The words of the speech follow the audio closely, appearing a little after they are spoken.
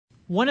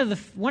One of the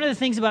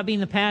things about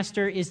being the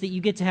pastor is that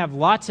you get to have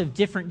lots of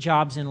different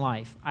jobs in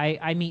life.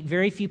 I meet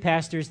very few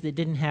pastors that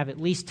didn't have at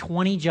least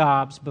 20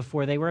 jobs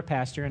before they were a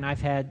pastor, and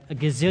I've had a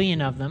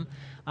gazillion of them.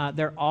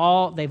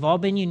 They've all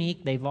been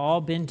unique. They've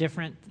all been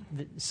different.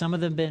 Some of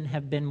them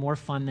have been more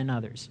fun than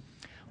others.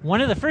 One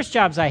of the first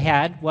jobs I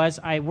had was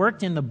I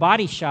worked in the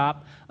body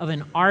shop of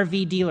an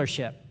RV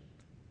dealership.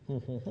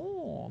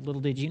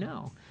 Little did you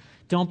know.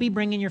 Don't be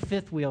bringing your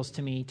fifth wheels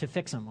to me to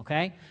fix them,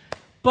 okay?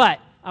 But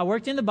I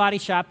worked in the body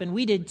shop, and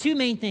we did two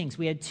main things.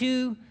 We had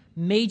two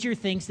major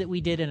things that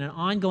we did on an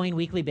ongoing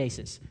weekly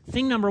basis.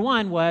 Thing number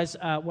one was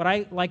what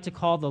I like to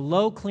call the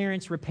low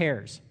clearance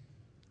repairs.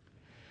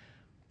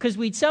 Because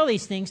we'd sell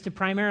these things to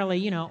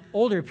primarily,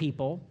 older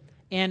people,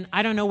 and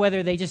I don't know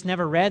whether they just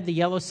never read the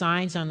yellow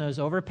signs on those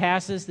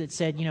overpasses that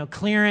said,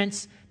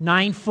 clearance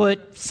 9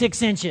 foot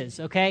 6 inches,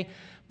 okay?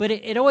 But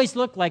it always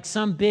looked like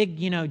some big,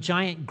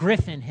 giant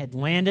griffin had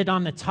landed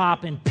on the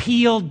top and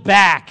peeled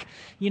back,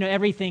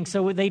 everything.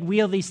 So they'd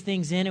wheel these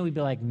things in, and we'd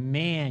be like,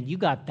 man, you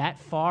got that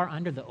far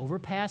under the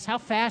overpass? How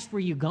fast were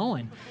you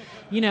going?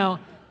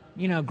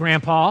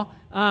 Grandpa.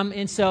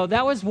 And so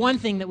that was one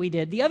thing that we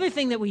did. The other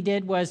thing that we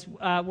did was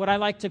what I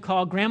like to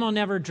call Grandma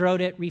Never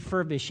Drove It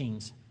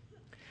refurbishings.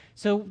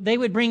 So they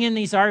would bring in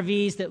these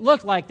RVs that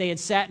looked like they had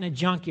sat in a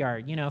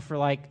junkyard, for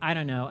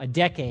a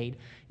decade.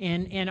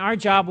 And our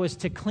job was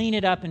to clean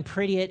it up and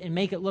pretty it and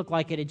make it look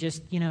like it had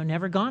just,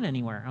 never gone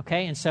anywhere,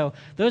 okay? And so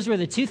those were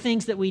the two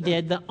things that we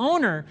did. The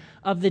owner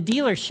of the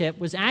dealership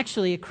was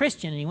actually a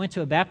Christian, and he went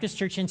to a Baptist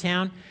church in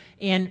town,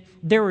 and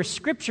there were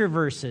scripture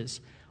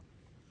verses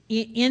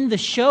in the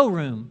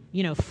showroom,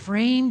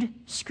 framed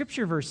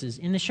scripture verses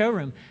in the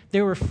showroom.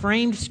 There were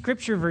framed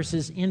scripture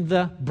verses in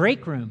the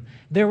break room.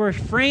 There were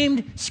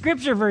framed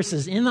scripture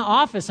verses in the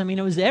office. I mean,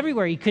 it was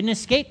everywhere. You couldn't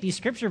escape these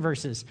scripture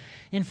verses.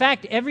 In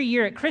fact, every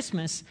year at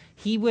Christmas,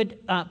 he would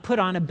put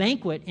on a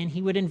banquet, and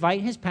he would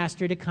invite his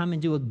pastor to come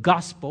and do a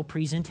gospel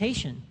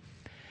presentation.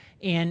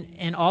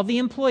 And all the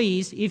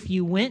employees, if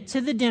you went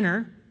to the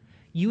dinner,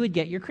 you would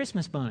get your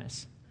Christmas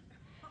bonus.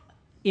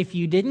 If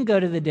you didn't go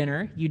to the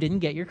dinner, you didn't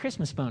get your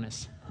Christmas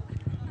bonus.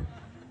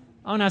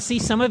 Oh, now see,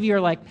 some of you are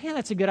like, man,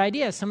 that's a good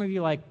idea. Some of you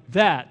are like,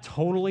 that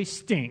totally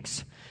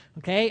stinks.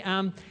 Okay?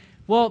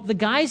 Well, the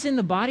guys in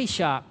the body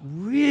shop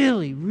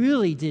really,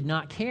 really did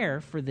not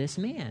care for this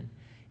man.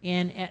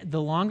 And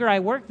the longer I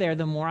worked there,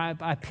 the more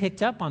I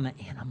picked up on the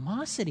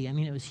animosity. I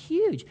mean, it was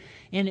huge.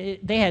 And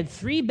they had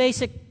 3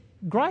 basic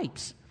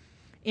gripes.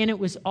 And it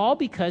was all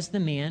because the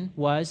man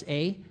was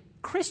a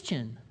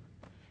Christian.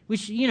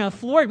 Which,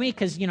 floored me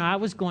because, I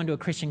was going to a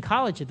Christian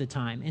college at the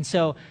time. And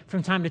so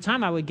from time to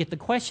time, I would get the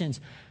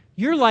questions,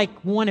 you're like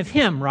one of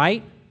him,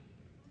 right?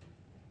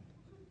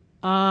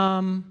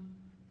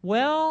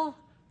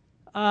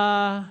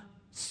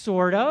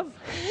 Sort of.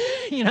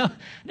 I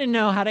didn't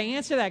know how to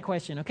answer that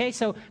question, okay?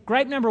 So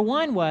gripe number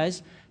 1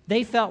 was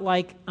they felt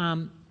like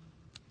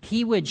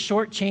he would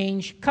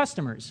shortchange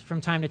customers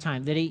from time to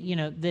time, that he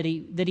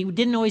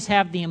didn't always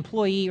have the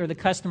employee or the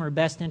customer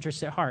best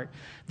interests at heart.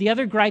 The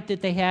other gripe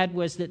that they had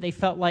was that they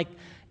felt like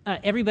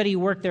everybody who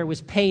worked there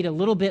was paid a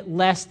little bit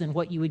less than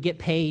what you would get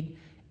paid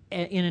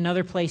in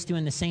another place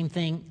doing the same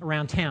thing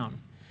around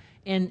town.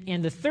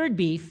 And the third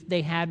beef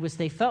they had was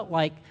they felt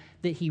like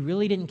that he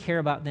really didn't care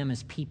about them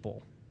as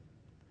people.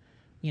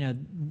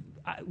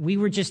 We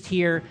were just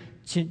here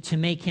to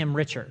make him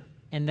richer.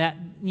 And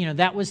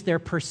that was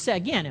their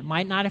again, it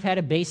might not have had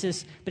a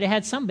basis, but it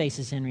had some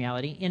basis in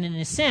reality. And in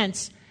a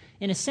sense,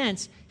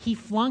 he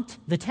flunked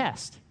the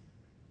test.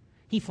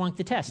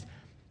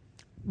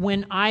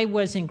 When I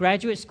was in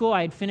graduate school,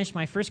 I had finished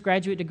my first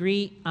graduate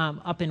degree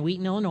up in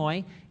Wheaton,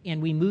 Illinois,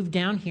 and we moved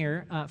down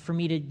here for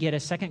me to get a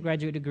second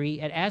graduate degree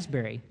at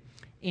Asbury.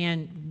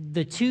 And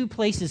the two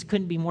places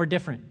couldn't be more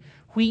different.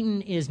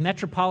 Wheaton is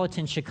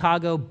metropolitan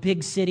Chicago,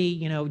 big city.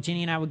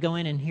 Jenny and I would go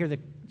in and hear the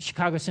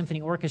Chicago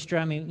Symphony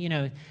Orchestra. I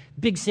mean,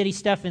 big city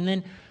stuff. And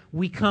then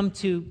we come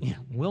to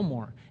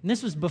Wilmore. And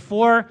this was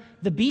before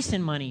the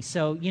Beeson money.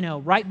 So,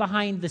 right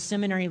behind the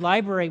seminary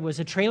library was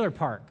a trailer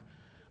park.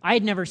 I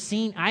had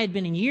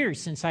been in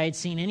years since I had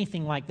seen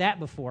anything like that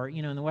before,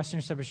 in the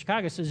western suburbs of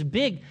Chicago. So it was a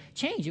big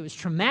change. It was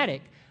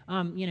traumatic.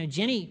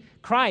 Jenny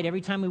cried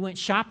every time we went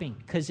shopping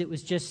because it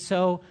was just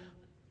so,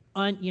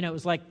 it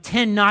was like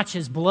 10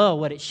 notches below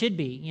what it should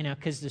be,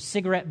 because there's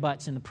cigarette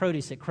butts in the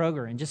produce at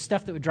Kroger and just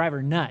stuff that would drive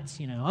her nuts,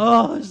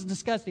 Oh, this is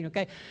disgusting,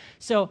 okay?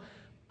 So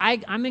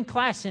I'm in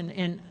class,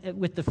 and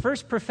with the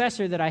first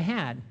professor that I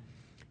had,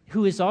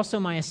 who is also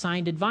my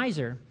assigned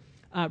advisor,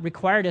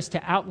 required us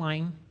to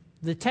outline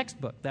the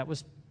textbook. That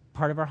was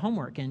part of our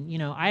homework. And,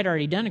 I had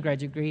already done a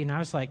graduate degree, and I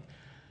was like,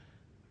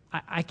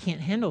 I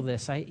can't handle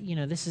this.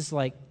 This is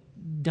like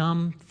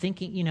dumb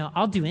thinking.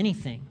 I'll do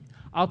anything.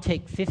 I'll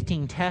take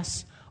 15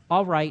 tests.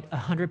 I'll write a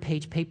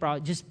 100-page paper.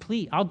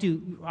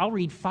 I'll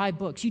read 5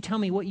 books. You tell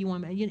me what you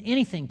want.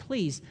 Anything,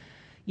 please.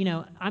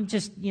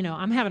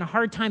 I'm having a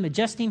hard time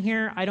adjusting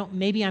here.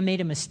 Maybe I made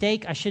a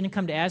mistake. I shouldn't have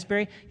come to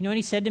Asbury. You know what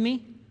he said to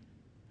me?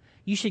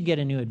 You should get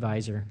a new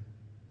advisor.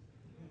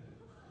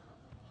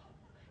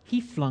 He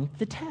flunked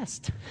the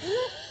test.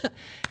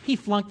 He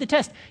flunked the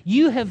test.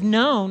 You have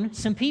known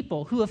some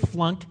people who have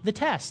flunked the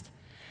test.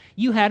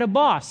 You had a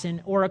boss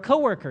or a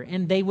coworker,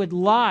 and they would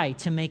lie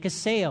to make a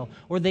sale,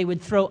 or they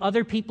would throw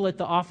other people at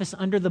the office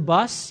under the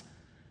bus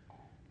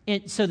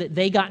so that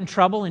they got in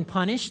trouble and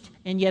punished,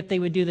 and yet they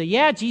would do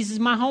Jesus is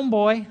my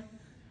homeboy.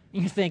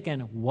 And you're thinking,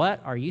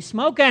 what are you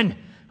smoking?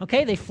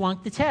 Okay, they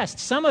flunked the test.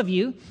 Some of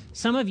you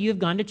have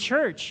gone to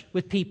church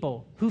with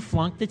people who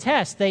flunked the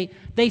test.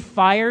 They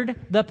fired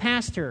the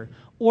pastor,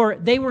 or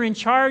they were in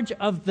charge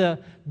of the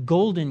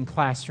golden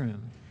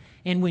classroom.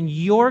 And when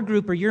your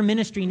group or your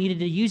ministry needed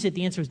to use it,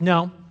 the answer was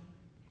no.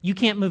 You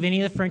can't move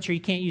any of the furniture.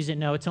 You can't use it.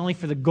 No, it's only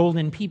for the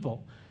golden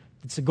people.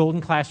 It's a golden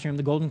classroom.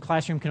 The golden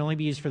classroom can only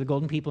be used for the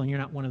golden people, and you're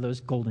not one of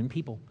those golden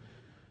people.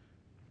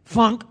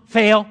 Flunk,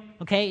 fail,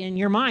 okay? In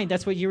your mind,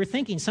 that's what you were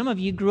thinking. Some of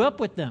you grew up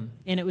with them,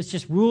 and it was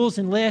just rules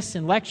and lists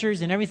and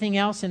lectures and everything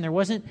else, and there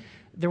wasn't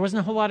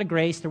a whole lot of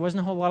grace. There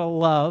wasn't a whole lot of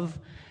love,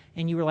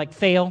 and you were like,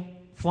 fail,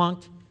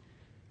 flunked.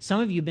 Some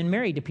of you have been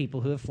married to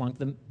people who have flunked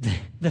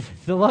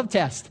the love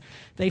test.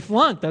 They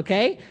flunked,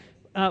 okay?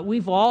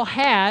 We've all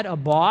had a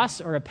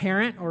boss or a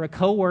parent or a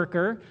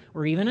coworker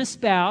or even a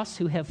spouse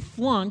who have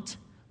flunked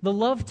the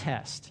love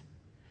test.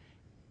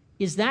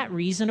 Is that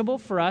reasonable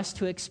for us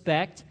to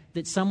expect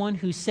that someone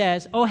who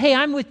says, oh, hey,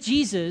 I'm with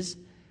Jesus,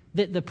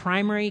 that the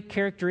primary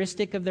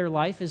characteristic of their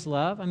life is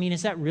love? I mean,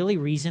 is that really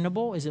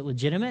reasonable? Is it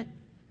legitimate?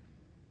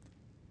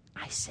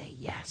 I say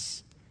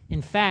yes.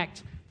 In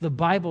fact, the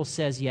Bible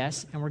says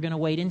yes, and we're going to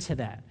wade into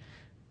that.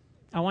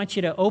 I want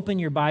you to open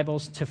your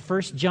Bibles to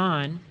 1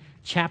 John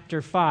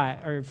chapter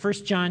 5, or 1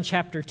 John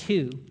chapter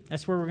 2.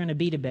 That's where we're going to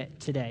be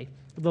today.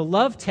 The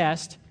love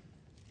test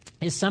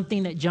is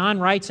something that John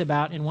writes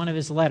about in one of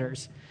his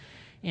letters.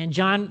 And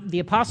John, the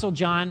Apostle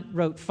John,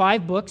 wrote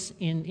 5 books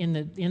in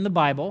the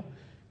Bible: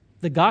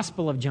 the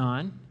Gospel of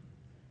John,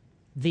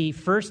 the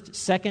 1st,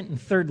 2nd, and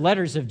 3rd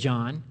letters of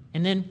John,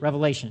 and then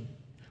Revelation.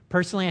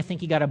 Personally, I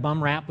think he got a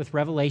bum rap with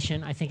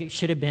Revelation. I think it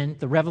should have been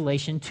the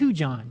Revelation to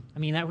John. I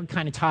mean, that would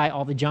kind of tie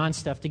all the John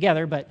stuff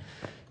together, but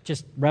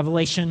just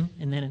Revelation,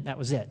 and then that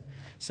was it.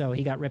 So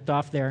he got ripped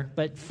off there.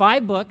 But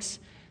 5 books.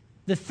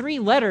 The 3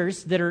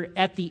 letters that are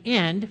at the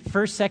end,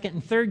 1st, 2nd,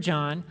 and 3rd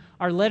John,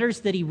 are letters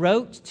that he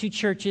wrote to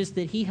churches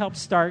that he helped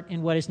start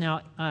in what is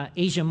now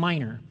Asia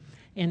Minor.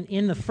 And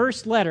in the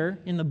first letter,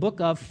 in the book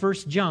of 1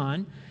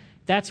 John,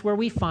 that's where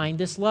we find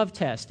this love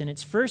test. And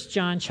it's 1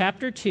 John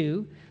chapter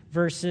 2,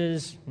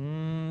 verses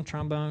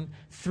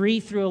 3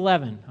 through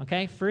 11.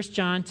 Okay, 1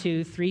 John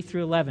 2, 3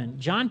 through 11.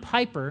 John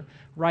Piper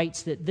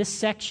writes that this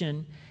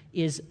section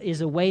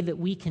is a way that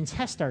we can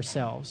test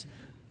ourselves.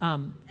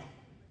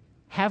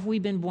 Have we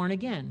been born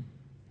again?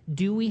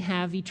 Do we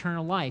have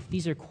eternal life?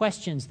 These are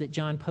questions that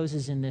John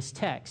poses in this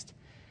text.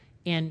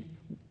 And,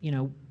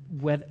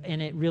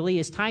 and it really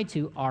is tied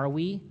to, are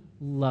we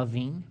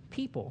loving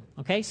people?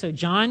 Okay, so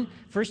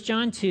 1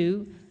 John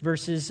 2,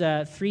 verses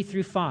 3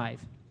 through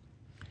 5.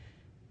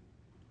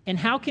 And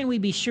how can we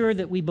be sure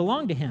that we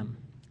belong to him?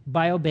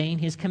 By obeying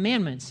his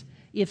commandments.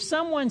 If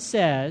someone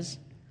says,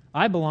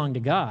 I belong to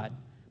God,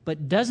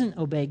 but doesn't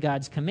obey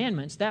God's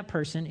commandments, that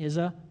person is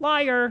a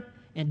liar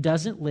and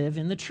doesn't live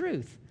in the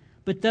truth.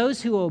 But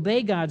those who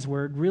obey God's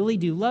word really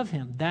do love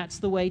him. That's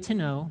the way to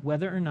know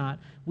whether or not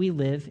we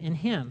live in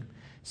him.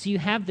 So you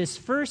have this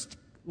first,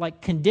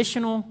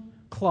 conditional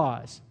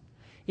clause.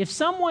 If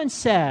someone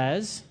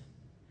says,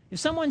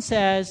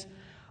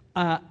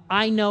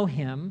 I know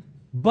him,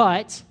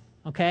 but,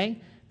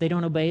 they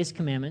don't obey his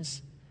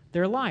commandments,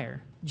 they're a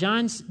liar.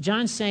 John's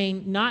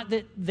saying not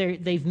that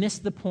they've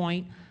missed the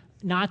point,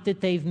 not that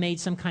they've made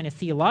some kind of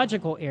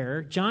theological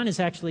error. John is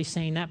actually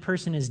saying that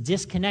person is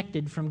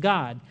disconnected from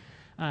God.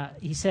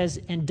 He says,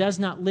 and does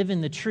not live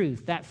in the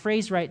truth. That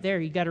phrase right there,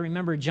 you got to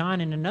remember John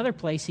in another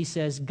place, he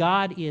says,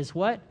 God is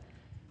what?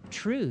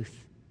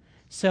 Truth.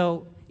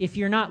 So if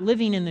you're not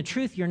living in the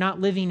truth, you're not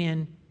living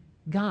in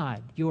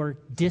God. You're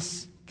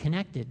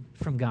disconnected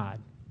from God.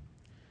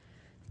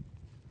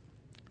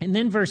 And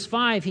then verse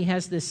 5, he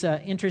has this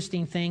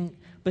interesting thing,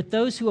 but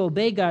those who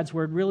obey God's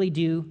word really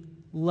do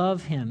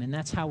love him, and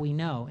that's how we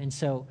know. And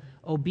so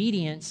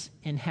obedience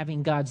and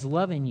having God's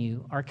love in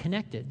you are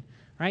connected,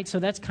 right? So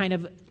that's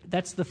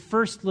the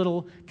first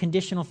little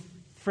conditional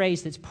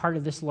phrase that's part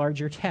of this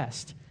larger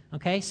test,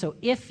 okay? So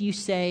if you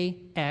say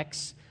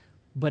X,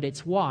 but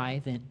it's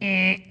Y, then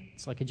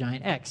it's like a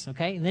giant X,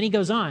 okay? And then he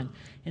goes on,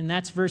 and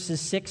that's verses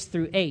 6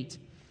 through 8.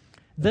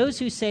 Those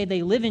who say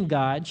they live in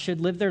God should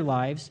live their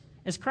lives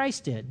as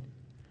Christ did.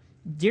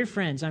 Dear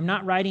friends, I'm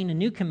not writing a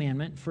new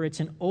commandment, for it's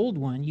an old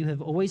one you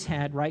have always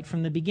had right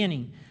from the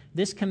beginning.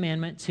 This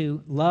commandment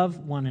to love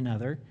one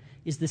another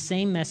is the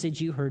same message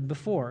you heard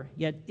before,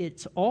 yet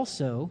it's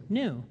also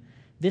new.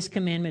 This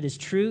commandment is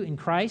true in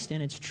Christ,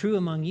 and it's true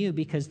among you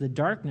because the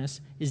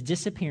darkness is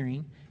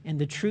disappearing and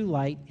the true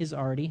light is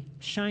already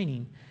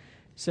shining.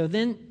 So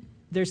then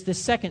there's the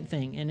second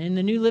thing, and in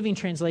the New Living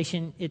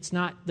Translation, it's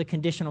not the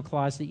conditional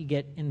clause that you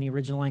get in the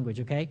original language,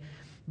 okay?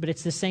 But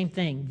it's the same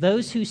thing.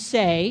 Those who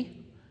say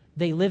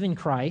they live in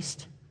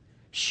Christ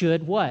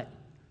should what?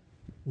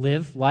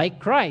 live like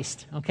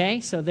Christ.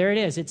 Okay, so there it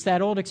is. It's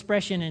that old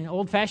expression in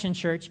old-fashioned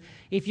church.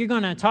 If you're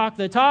going to talk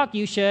the talk,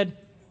 you should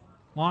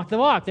walk the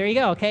walk. There you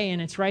go. Okay,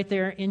 and it's right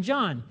there in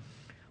John.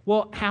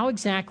 Well, how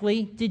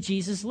exactly did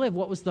Jesus live?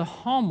 What was the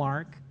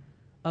hallmark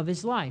of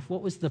his life?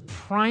 What was the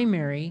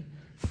primary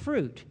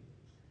fruit?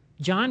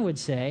 John would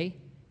say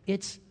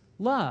it's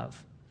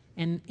love.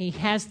 And he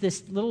has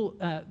this little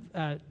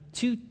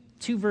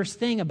two-verse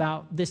thing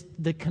about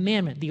the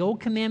commandment, the old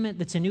commandment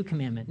that's a new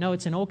commandment. No,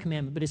 it's an old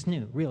commandment, but it's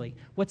new, really.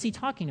 What's he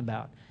talking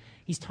about?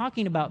 He's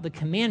talking about the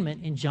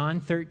commandment in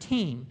John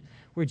 13,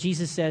 where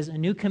Jesus says, a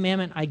new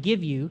commandment I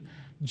give you,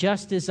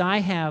 just as I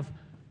have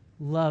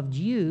loved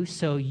you,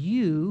 so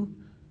you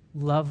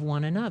love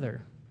one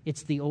another.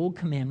 It's the old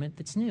commandment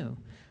that's new.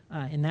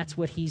 And that's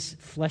what he's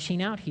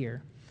fleshing out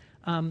here.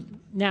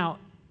 Now,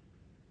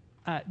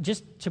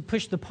 just to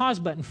push the pause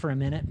button for a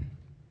minute,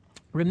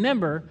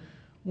 remember,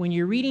 when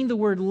you're reading the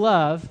word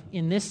love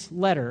in this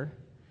letter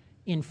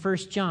in 1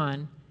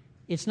 John,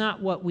 it's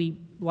not what we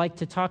like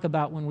to talk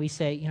about when we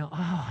say,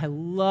 oh, I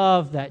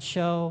love that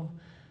show.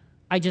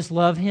 I just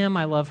love him,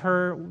 I love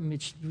her,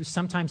 which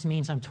sometimes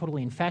means I'm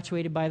totally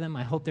infatuated by them.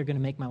 I hope they're going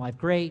to make my life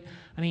great.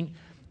 I mean,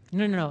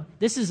 no.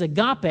 This is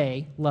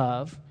agape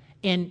love,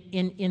 and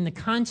in the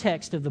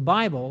context of the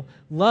Bible,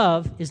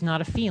 love is not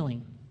a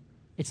feeling.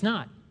 It's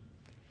not.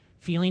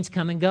 Feelings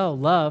come and go.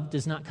 Love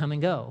does not come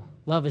and go.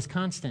 Love is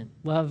constant.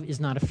 Love is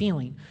not a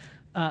feeling.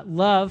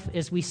 Love,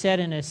 as we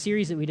said in a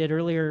series that we did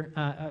earlier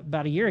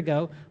about a year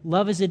ago,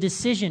 love is a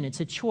decision.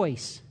 It's a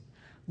choice.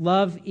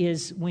 Love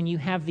is when you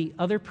have the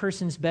other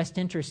person's best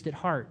interest at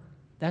heart.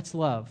 That's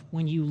love.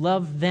 When you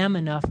love them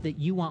enough that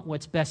you want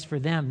what's best for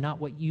them, not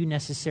what you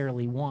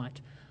necessarily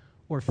want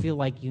or feel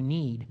like you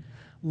need.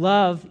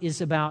 Love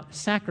is about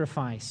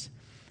sacrifice.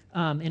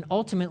 And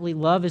ultimately,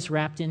 love is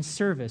wrapped in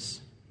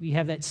service. We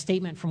have that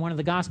statement from one of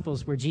the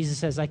Gospels where Jesus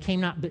says, I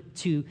came not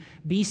to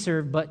be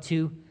served, but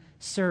to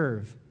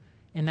serve.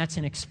 And that's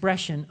an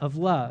expression of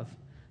love.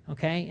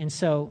 Okay? And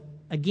so,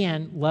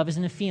 again, love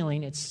isn't a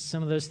feeling. It's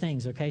some of those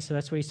things. Okay? So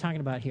that's what he's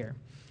talking about here.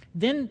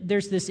 Then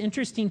there's this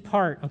interesting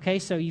part. Okay?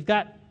 So you've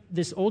got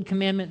this old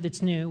commandment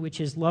that's new,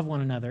 which is love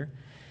one another.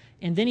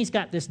 And then he's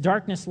got this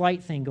darkness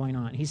light thing going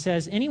on. He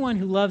says, anyone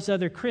who loves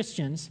other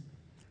Christians,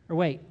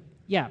 back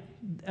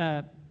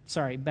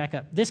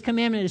up. This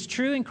commandment is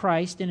true in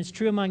Christ and it's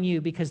true among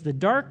you because the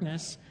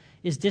darkness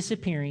is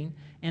disappearing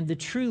and the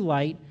true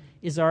light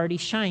is already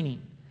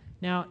shining.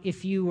 Now,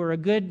 if you were a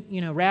good,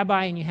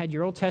 rabbi and you had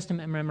your Old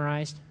Testament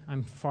memorized,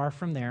 I'm far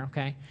from there,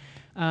 okay?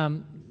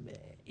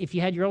 If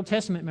you had your Old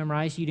Testament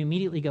memorized, you'd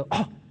immediately go,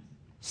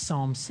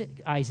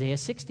 Isaiah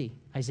 60,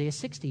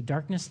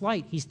 darkness,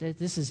 light.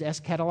 This is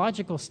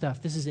eschatological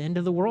stuff. This is end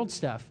of the world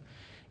stuff.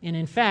 And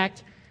in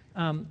fact,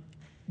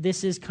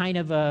 this is kind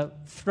of a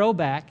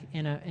throwback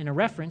in a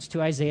reference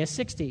to Isaiah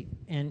 60.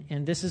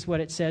 And this is what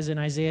it says in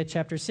Isaiah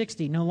chapter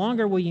 60. No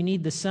longer will you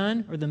need the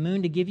sun or the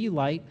moon to give you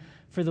light,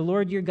 for the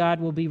Lord your God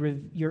will be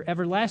your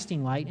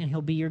everlasting light, and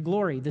he'll be your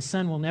glory. The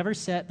sun will never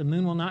set, the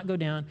moon will not go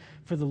down,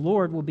 for the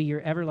Lord will be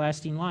your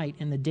everlasting light,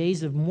 and the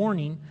days of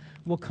mourning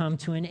will come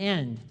to an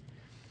end.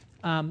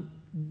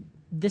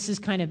 This is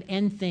kind of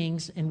end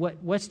things. And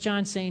what's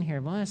John saying here?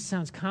 Well, that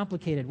sounds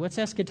complicated. What's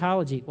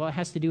eschatology? Well, it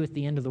has to do with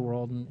the end of the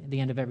world and the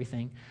end of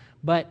everything.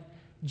 But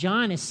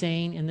John is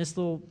saying in this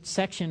little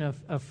section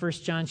of 1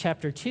 John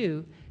chapter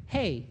 2,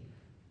 hey,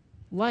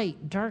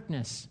 light,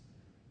 darkness.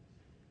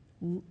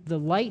 The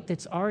light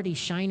that's already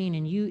shining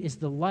in you is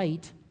the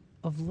light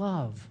of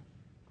love.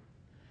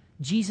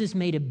 Jesus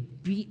made a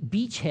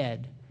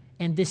beachhead.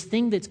 And this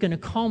thing that's going to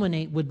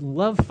culminate when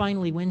love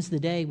finally wins the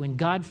day, when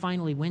God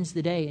finally wins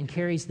the day and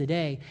carries the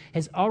day,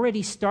 has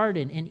already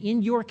started. And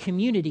in your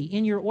community,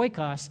 in your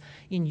oikos,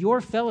 in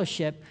your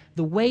fellowship,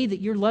 the way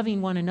that you're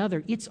loving one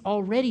another, it's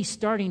already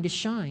starting to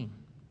shine.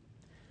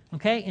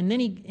 Okay? And then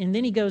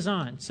he goes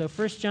on. So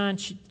 1 John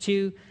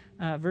 2,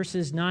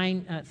 verses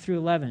 9 through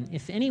 11.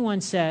 If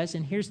anyone says,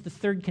 and here's the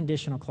third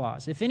conditional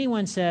clause, if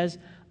anyone says,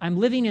 I'm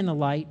living in the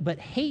light, but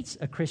hates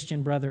a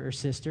Christian brother or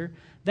sister,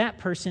 that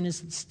person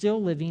is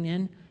still living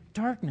in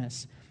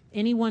darkness.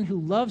 Anyone who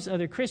loves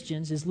other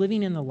Christians is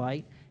living in the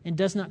light and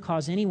does not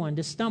cause anyone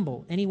to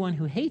stumble. Anyone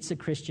who hates a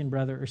Christian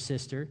brother or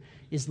sister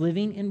is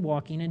living and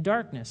walking in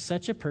darkness.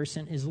 Such a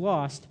person is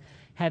lost,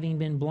 having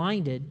been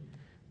blinded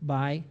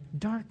by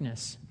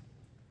darkness.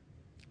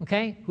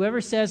 Okay?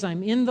 Whoever says,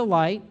 I'm in the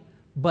light,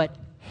 but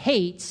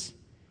hates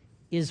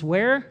is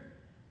where?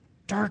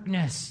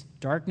 Darkness.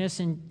 Darkness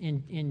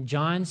in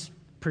John's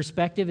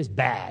perspective is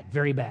bad,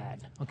 very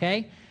bad,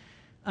 okay?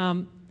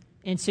 And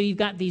so you've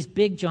got these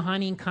big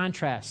Johannine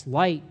contrasts,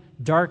 light,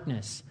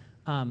 darkness,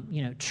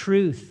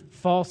 truth,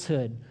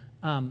 falsehood,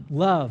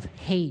 love,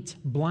 hate,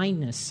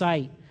 blindness,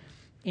 sight.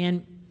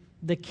 And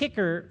the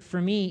kicker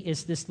for me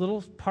is this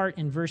little part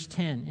in verse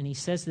 10, and he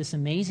says this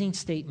amazing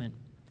statement.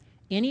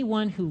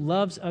 Anyone who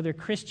loves other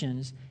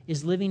Christians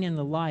is living in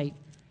the light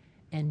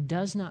and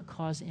does not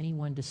cause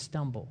anyone to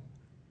stumble.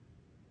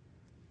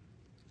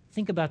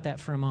 Think about that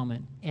for a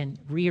moment and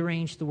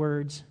rearrange the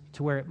words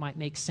to where it might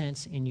make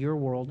sense in your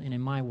world and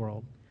in my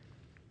world.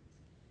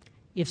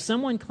 if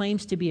someone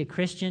claims to be a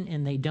Christian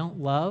and they don't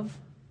love,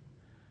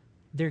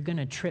 they're going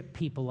to trip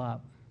people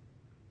up.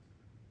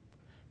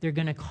 They're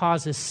going to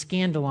cause a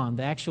scandalon.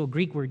 The actual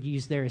Greek word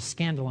used there is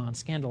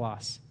scandalon,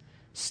 scandalos,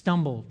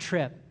 stumble,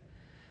 trip.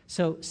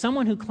 So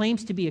someone who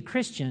claims to be a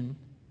Christian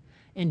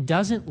and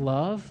doesn't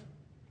love,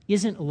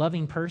 isn't a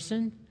loving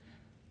person,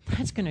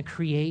 that's going to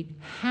create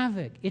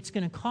havoc. It's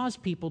going to cause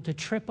people to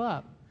trip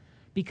up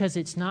because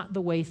it's not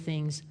the way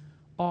things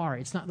are.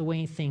 It's not the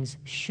way things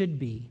should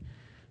be.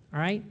 All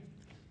right?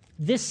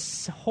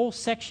 This whole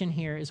section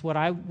here is what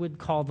I would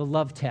call the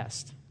love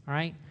test. All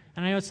right?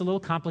 And I know it's a little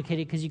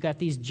complicated because you got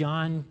these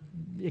John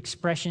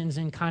expressions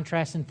and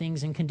contrasts and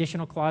things and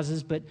conditional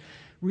clauses, but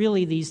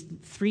really these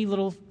three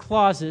little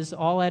clauses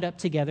all add up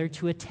together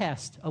to a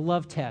test, a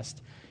love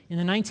test. In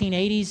the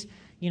 1980s,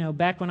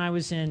 back when I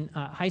was in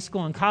high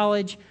school and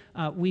college,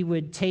 we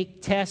would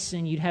take tests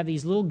and you'd have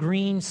these little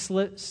green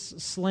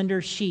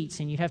slender sheets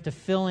and you'd have to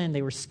fill in.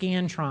 They were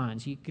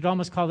scantrons. You could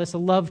almost call this a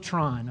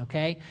lovetron,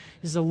 okay?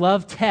 This is a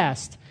love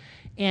test.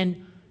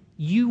 And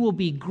you will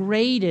be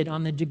graded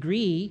on the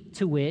degree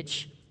to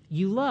which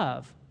you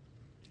love.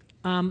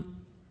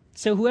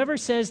 So whoever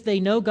says they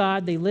know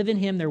God, they live in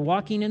Him, they're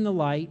walking in the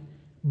light,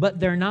 but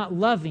they're not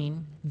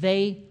loving,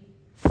 they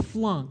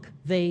flunk,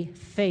 they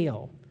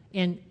fail.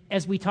 And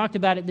as we talked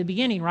about at the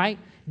beginning, right,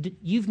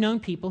 you've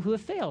known people who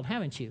have failed,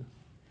 haven't you?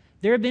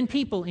 There have been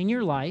people in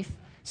your life,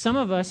 some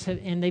of us have,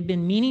 and they've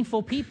been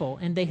meaningful people,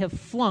 and they have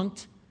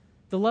flunked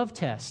the love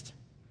test.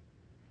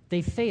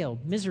 They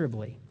failed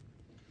miserably.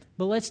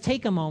 But let's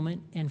take a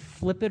moment and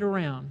flip it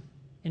around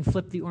and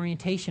flip the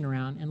orientation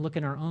around and look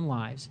at our own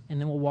lives,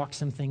 and then we'll walk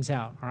some things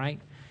out, all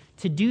right?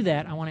 To do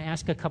that, I want to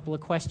ask a couple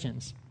of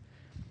questions.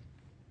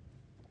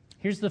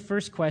 Here's the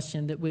first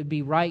question that would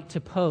be right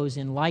to pose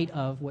in light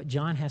of what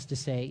John has to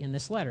say in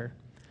this letter.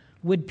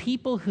 Would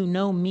people who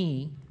know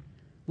me,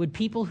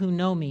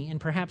 and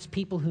perhaps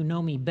people who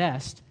know me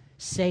best,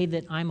 say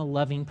that I'm a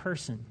loving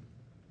person?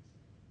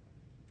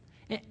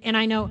 And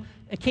I know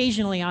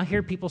occasionally I'll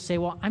hear people say,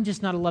 well, I'm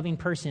just not a loving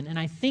person. And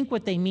I think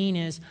what they mean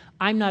is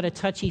I'm not a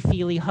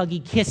touchy-feely,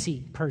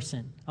 huggy-kissy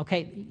person.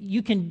 Okay?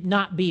 You can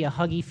not be a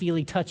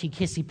huggy-feely,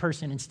 touchy-kissy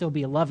person and still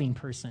be a loving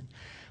person.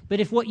 But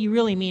if what you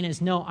really mean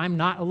is, no, I'm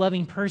not a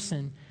loving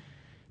person,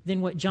 then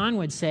what John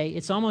would say,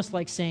 it's almost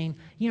like saying,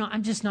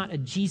 I'm just not a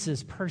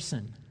Jesus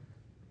person.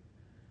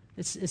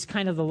 It's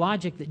kind of the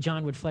logic that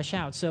John would flesh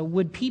out. So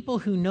would people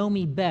who know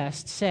me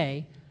best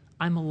say,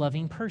 I'm a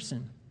loving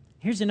person?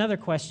 Here's another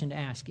question to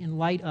ask in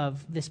light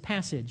of this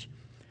passage.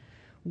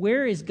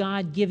 Where is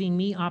God giving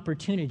me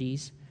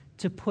opportunities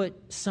to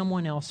put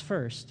someone else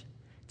first,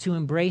 to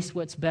embrace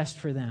what's best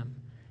for them,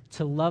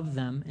 to love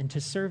them, and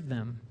to serve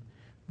them,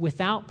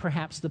 without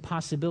perhaps the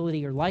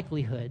possibility or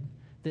likelihood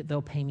that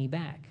they'll pay me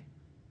back?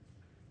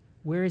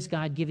 Where is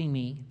God giving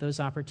me those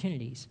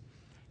opportunities?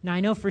 Now,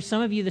 I know for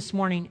some of you this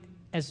morning,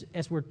 as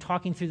we're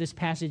talking through this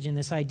passage and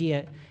this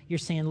idea, you're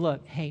saying,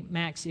 look, hey,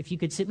 Max, if you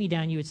could sit me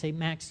down, you would say,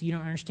 Max, you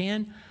don't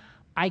understand?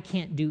 I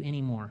can't do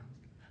anymore.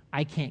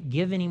 I can't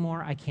give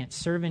anymore. I can't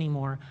serve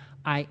anymore.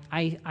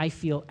 I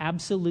feel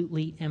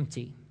absolutely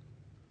empty.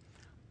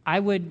 I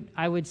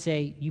would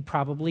say you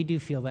probably do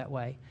feel that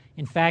way.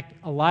 In fact,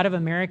 a lot of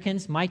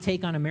Americans, my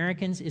take on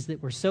Americans is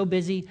that we're so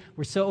busy,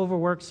 we're so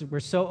overworked, we're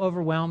so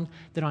overwhelmed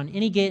that on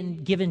any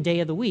given day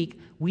of the week,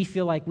 we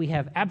feel like we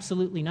have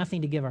absolutely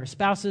nothing to give our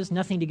spouses,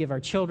 nothing to give our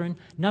children,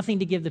 nothing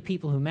to give the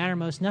people who matter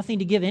most, nothing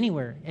to give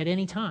anywhere at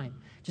any time,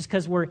 just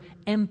because we're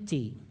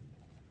empty.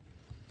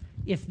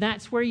 If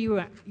that's where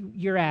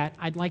you're at,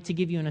 I'd like to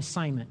give you an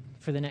assignment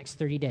for the next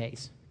 30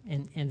 days.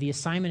 And the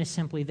assignment is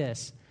simply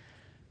this.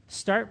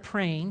 Start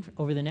praying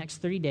over the next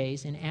 30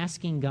 days and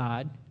asking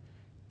God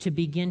to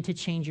begin to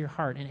change your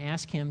heart and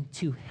ask Him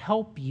to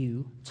help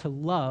you to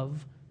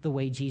love the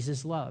way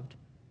Jesus loved.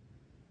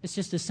 It's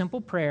just a simple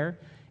prayer,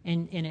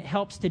 and it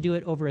helps to do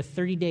it over a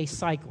 30-day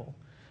cycle.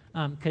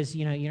 Because,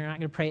 you're not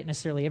going to pray it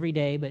necessarily every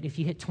day, but if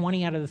you hit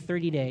 20 out of the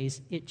 30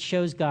 days, it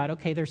shows God,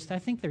 okay, I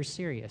think they're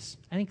serious.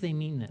 I think they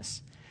mean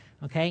this.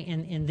 Okay?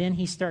 And then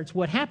He starts,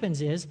 what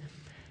happens is,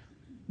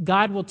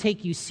 God will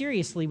take you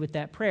seriously with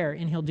that prayer,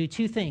 and He'll do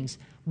two things.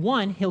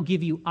 One, He'll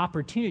give you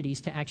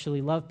opportunities to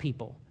actually love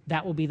people.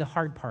 That will be the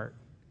hard part.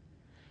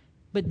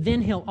 But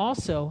then He'll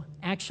also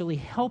actually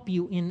help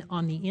you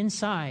on the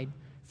inside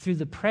through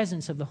the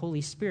presence of the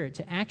Holy Spirit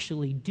to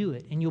actually do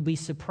it, and you'll be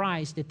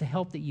surprised at the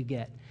help that you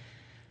get.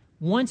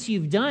 Once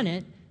you've done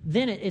it,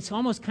 then it's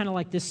almost kind of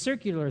like this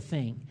circular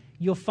thing.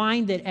 You'll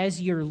find that as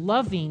you're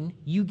loving,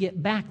 you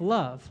get back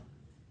love.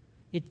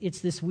 It's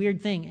this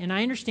weird thing. And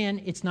I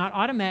understand it's not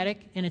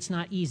automatic and it's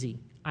not easy.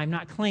 I'm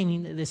not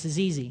claiming that this is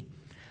easy.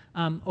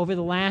 Over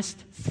the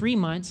last 3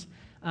 months,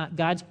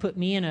 God's put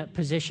me in a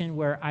position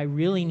where I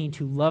really need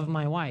to love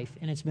my wife,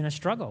 and it's been a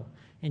struggle.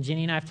 And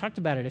Jenny and I have talked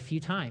about it a few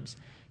times.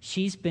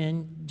 She's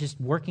been just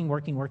working.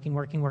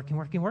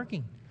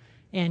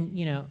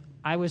 And,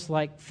 I was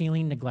like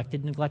feeling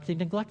neglected,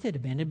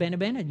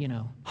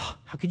 abandoned.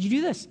 How could you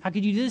do this? How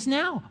could you do this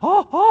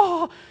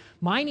now?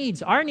 My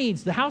needs, our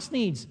needs, the house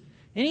needs,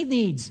 any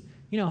needs.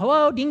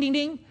 Hello, ding, ding,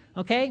 ding.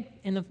 Okay?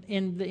 And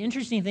the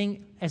interesting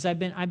thing, as I've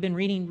been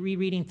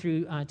rereading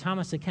through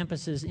Thomas à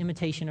Kempis's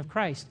Imitation of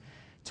Christ,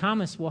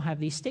 Thomas will have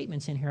these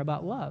statements in here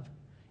about love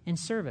and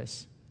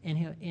service.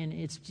 And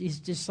it's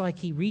just like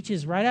he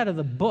reaches right out of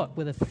the book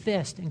with a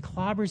fist and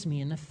clobbers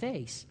me in the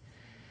face.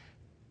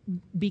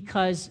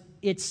 Because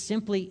it's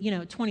simply,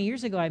 20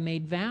 years ago I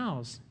made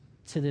vows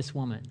to this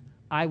woman.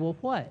 I will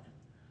what?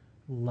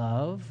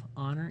 Love,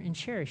 honor, and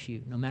cherish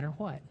you, no matter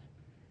what.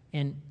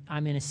 And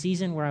I'm in a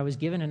season where I was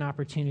given an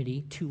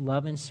opportunity to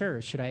love and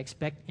serve. Should I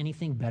expect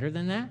anything better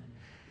than that?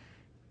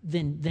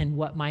 Than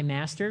what my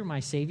master, my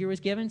Savior, was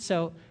given?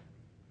 So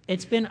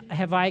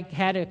have I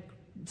had a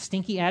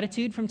stinky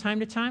attitude from time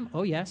to time?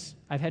 Oh, yes.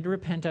 I've had to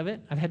repent of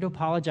it. I've had to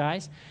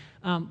apologize.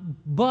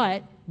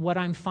 But what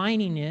I'm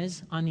finding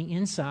is, on the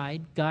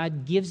inside,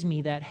 God gives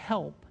me that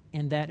help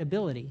and that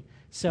ability.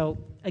 So,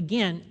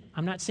 again,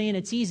 I'm not saying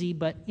it's easy,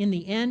 but in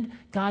the end,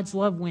 God's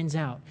love wins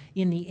out.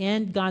 In the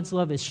end, God's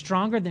love is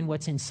stronger than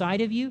what's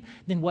inside of you,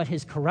 than what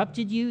has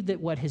corrupted you, than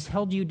what has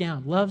held you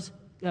down.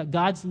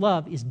 God's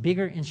love is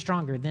bigger and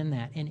stronger than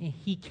that, and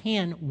He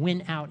can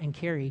win out and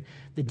carry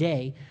the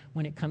day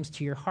when it comes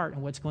to your heart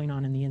and what's going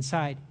on in the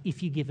inside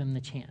if you give Him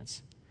the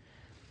chance.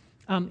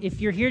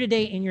 If you're here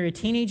today and you're a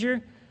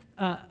teenager,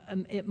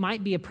 it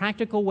might be a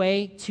practical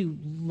way to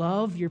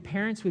love your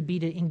parents would be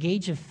to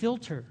engage a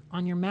filter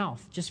on your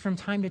mouth just from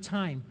time to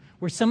time.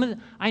 Where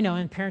I know,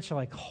 and parents are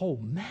like, "Oh,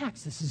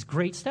 Max, this is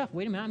great stuff.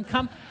 Wait a minute,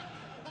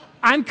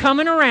 I'm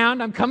coming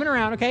around,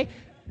 okay?"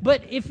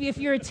 But if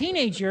you're a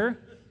teenager,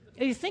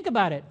 if you think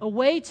about it, a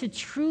way to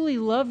truly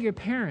love your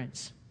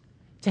parents,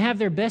 to have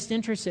their best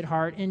interests at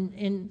heart,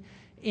 and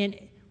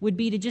would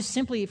be to just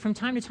simply, from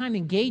time to time,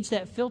 engage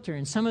that filter.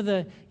 And some of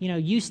the,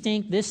 you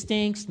stink, this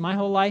stinks, my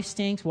whole life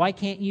stinks, why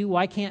can't you,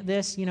 why can't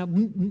this,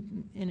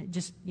 and it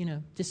just,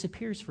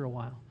 disappears for a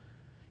while.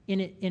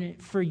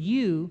 For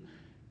you,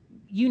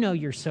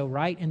 you're so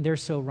right and they're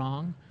so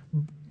wrong,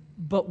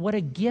 but what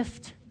a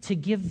gift to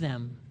give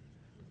them,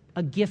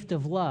 a gift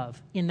of love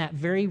in that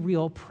very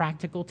real,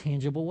 practical,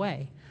 tangible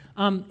way.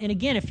 And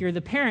again, if you're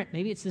the parent,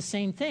 maybe it's the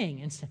same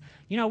thing.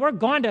 And we're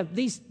going to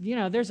these,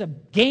 there's a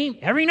game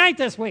every night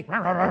this week.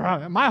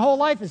 My whole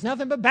life is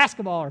nothing but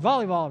basketball or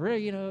volleyball,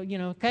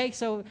 okay?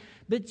 So,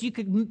 but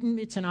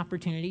it's an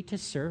opportunity to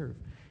serve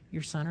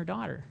your son or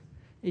daughter.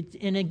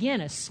 And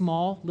again, a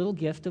small little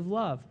gift of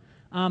love.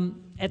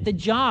 At the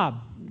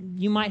job,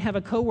 you might have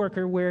a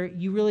coworker where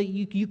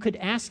you could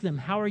ask them,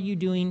 how are you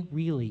doing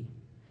really?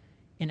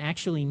 And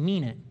actually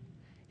mean it.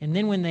 And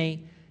then when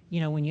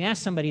when you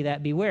ask somebody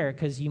that, beware,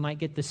 because you might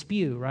get the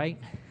spew, right?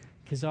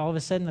 Because all of a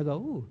sudden they'll go,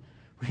 "Ooh,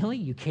 really?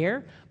 You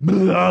care?"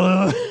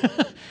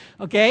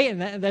 Okay,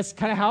 and that's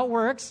kind of how it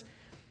works.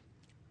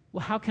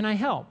 Well, how can I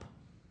help?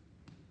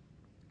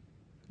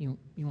 You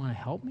want to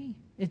help me?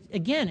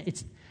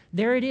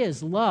 There it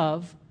is,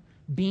 love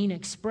being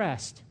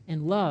expressed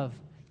and love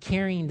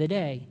carrying the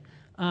day.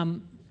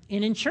 And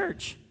in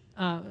church,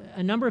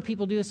 a number of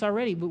people do this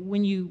already, but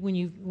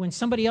when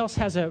somebody else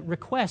has a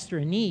request or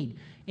a need,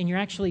 and you're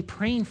actually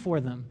praying for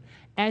them,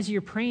 as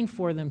you're praying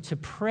for them, to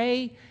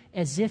pray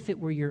as if it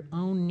were your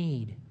own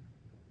need.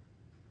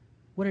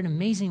 What an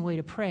amazing way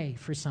to pray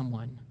for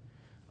someone.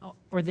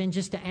 Or then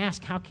just to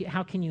ask, how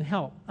can you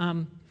help?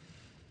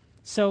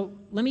 So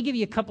let me give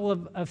you a couple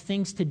of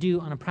things to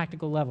do on a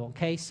practical level,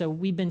 okay? So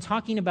we've been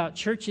talking about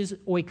churches,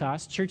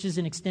 oikos, churches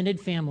in extended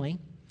family,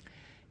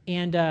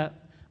 and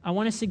I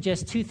want to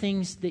suggest two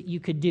things that you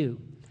could do,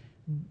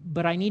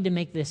 but I need to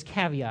make this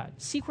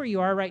caveat. See where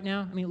you are right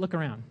now? I mean, look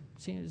around.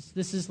 See,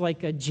 this is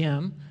like a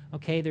gym,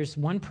 okay? There's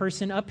one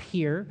person up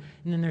here,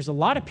 and then there's a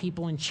lot of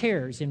people in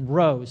chairs in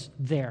rows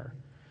there.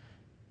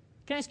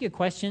 Can I ask you a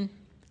question?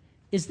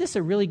 Is this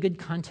a really good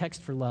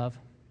context for love?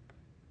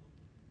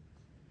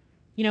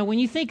 When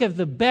you think of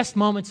the best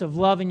moments of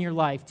love in your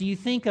life, do you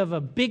think of a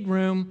big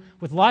room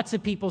with lots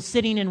of people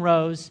sitting in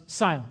rows,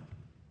 silent?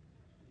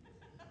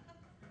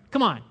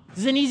 Come on, this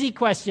is an easy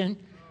question.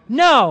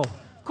 No,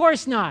 of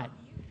course not.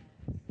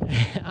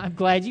 I'm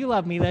glad you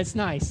love me. That's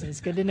nice.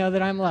 It's good to know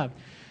that I'm loved.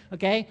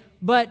 Okay?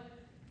 But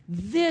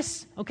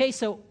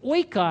so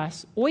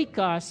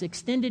oikos,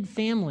 extended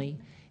family,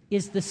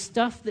 is the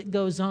stuff that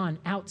goes on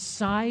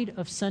outside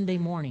of Sunday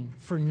morning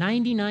for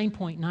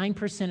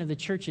 99.9% of the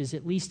churches,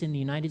 at least in the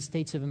United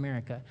States of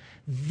America.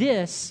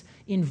 This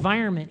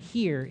environment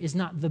here is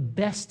not the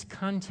best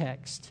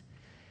context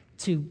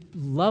to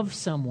love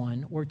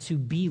someone or to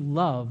be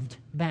loved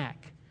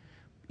back.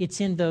 It's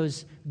in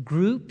those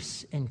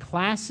groups and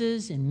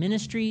classes and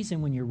ministries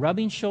and when you're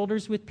rubbing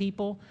shoulders with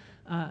people.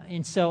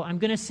 And so I'm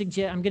going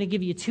to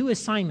give you two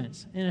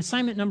assignments. And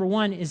assignment number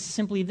one is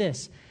simply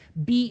this: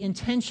 be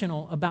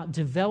intentional about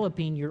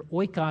developing your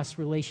oikos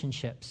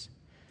relationships.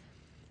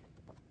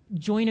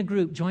 Join a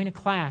group, join a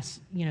class,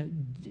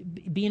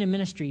 be in a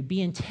ministry,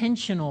 be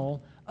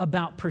intentional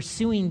about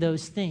pursuing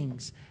those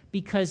things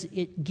because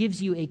it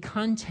gives you a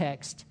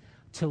context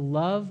to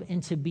love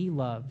and to be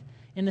loved.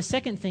 And the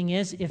second thing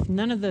is, if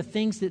none of the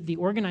things that the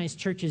organized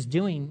church is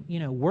doing,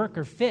 work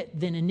or fit,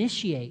 then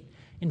initiate.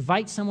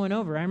 Invite someone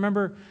over. I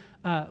remember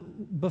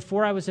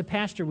before I was a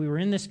pastor, we were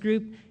in this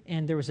group,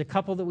 and there was a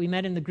couple that we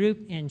met in the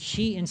group, and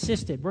she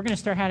insisted, we're going to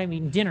start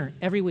having dinner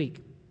every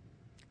week.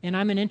 And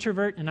I'm an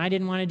introvert, and I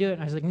didn't want to do it.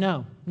 And I was like,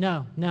 no.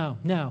 Nope,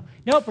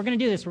 we're going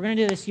to do this. We're going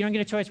to do this. You don't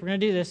get a choice. We're going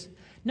to do this.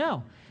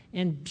 No.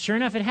 And sure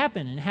enough, it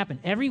happened, and it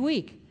happened every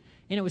week.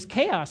 And it was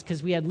chaos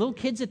because we had little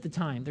kids at the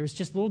time. There was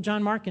just little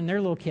John Mark and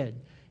their little kid.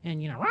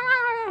 And,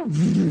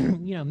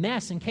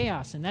 mess and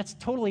chaos. And that's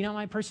totally not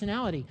my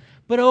personality.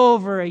 But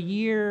over a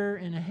year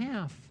and a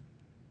half,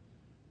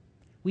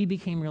 we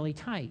became really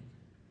tight.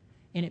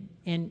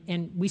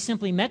 And we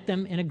simply met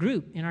them in a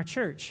group in our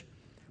church.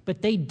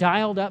 But they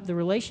dialed up the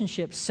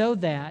relationship so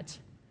that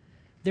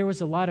there was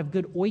a lot of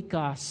good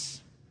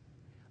oikos,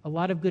 a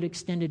lot of good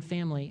extended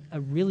family, a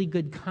really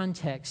good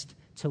context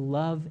to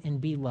love and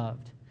be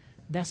loved.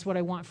 That's what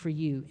I want for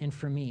you and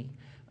for me.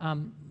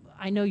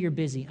 I know you're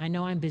busy. I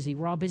know I'm busy.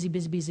 We're all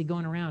busy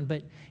going around.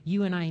 But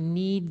you and I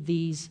need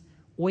these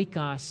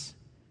oikos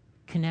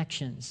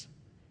connections.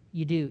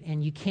 You do,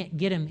 and you can't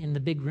get them in the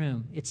big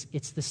room.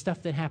 It's the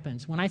stuff that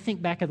happens. When I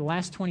think back of the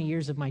last 20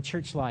 years of my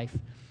church life,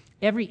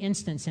 every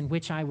instance in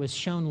which I was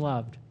shown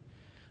loved,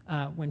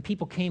 when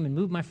people came and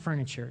moved my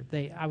furniture,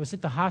 I was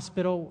at the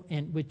hospital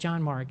and with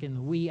John Mark in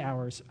the wee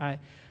hours.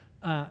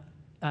 What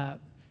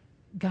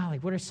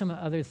are some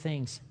other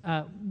things?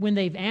 When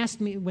they've asked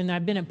me, when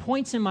I've been at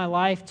points in my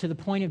life to the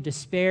point of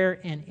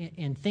despair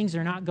and things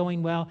are not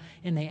going well,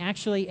 and they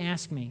actually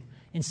ask me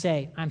and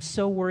say, I'm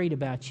so worried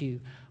about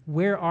you.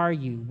 Where are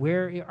you?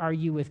 Where are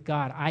you with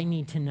God? I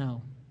need to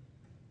know.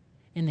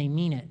 And they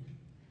mean it.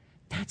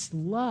 That's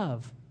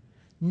love.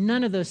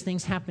 None of those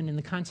things happen in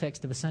the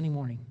context of a Sunday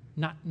morning.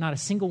 Not a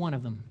single one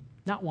of them.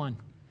 Not one.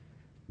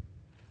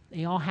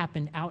 They all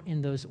happened out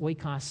in those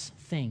oikos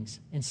things.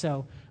 And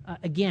so,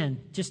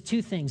 again, just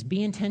two things.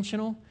 Be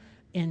intentional,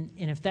 and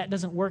if that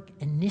doesn't work,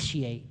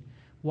 initiate.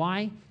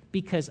 Why?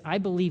 Because I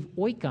believe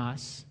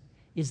oikos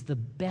is the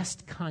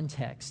best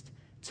context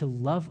to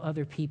love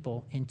other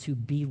people and to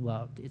be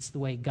loved. It's the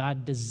way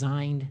God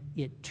designed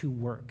it to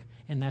work.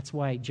 And that's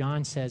why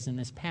John says in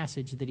this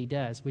passage that he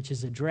does, which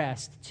is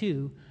addressed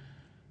to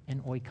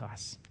an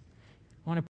oikos. I want to